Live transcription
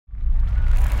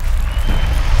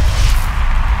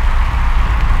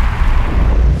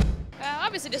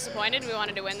disappointed. We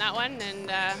wanted to win that one and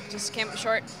just came up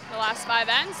short the last 5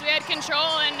 ends. We had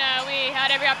control and we had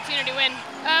every opportunity to win.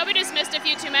 We just missed a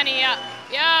few too many, yeah.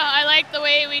 Yeah, I like the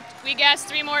way we guessed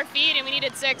 3 more feet and we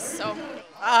needed 6, so.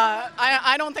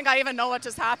 I don't think I even know what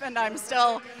just happened. I'm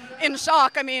still in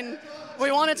shock. I mean,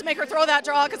 we wanted to make her throw that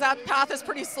draw because that path is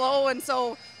pretty slow, and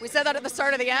so we said that at the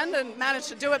start of the end and managed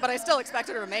to do it, but I still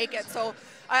expected her to make it. So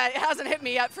it hasn't hit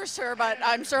me yet for sure, but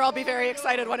I'm sure I'll be very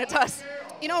excited when it does.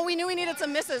 You know, we knew we needed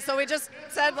some misses, so we just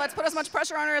said, let's put as much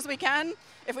pressure on her as we can.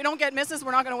 If we don't get misses,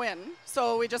 we're not going to win.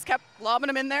 So we just kept lobbing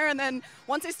them in there, and then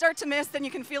once they start to miss, then you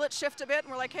can feel it shift a bit,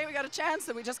 and we're like, hey, we got a chance,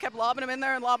 and we just kept lobbing them in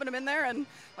there and lobbing them in there, and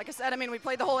like I said, I mean, we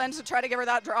played the whole end to try to give her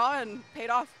that draw, and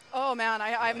paid off. Oh man, I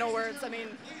have no words. I mean,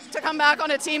 to come back on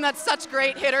a team that's such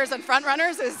great hitters and front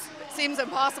runners seems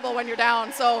impossible when you're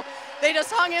down. So they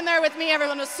just hung in there with me.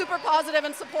 Everyone was super positive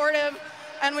and supportive,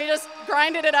 and we just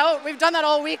grinded it out. We've done that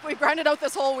all week. We've grinded out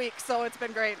this whole week, so it's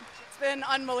been great. It's been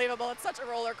unbelievable. It's such a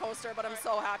roller coaster, but I'm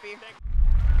so happy.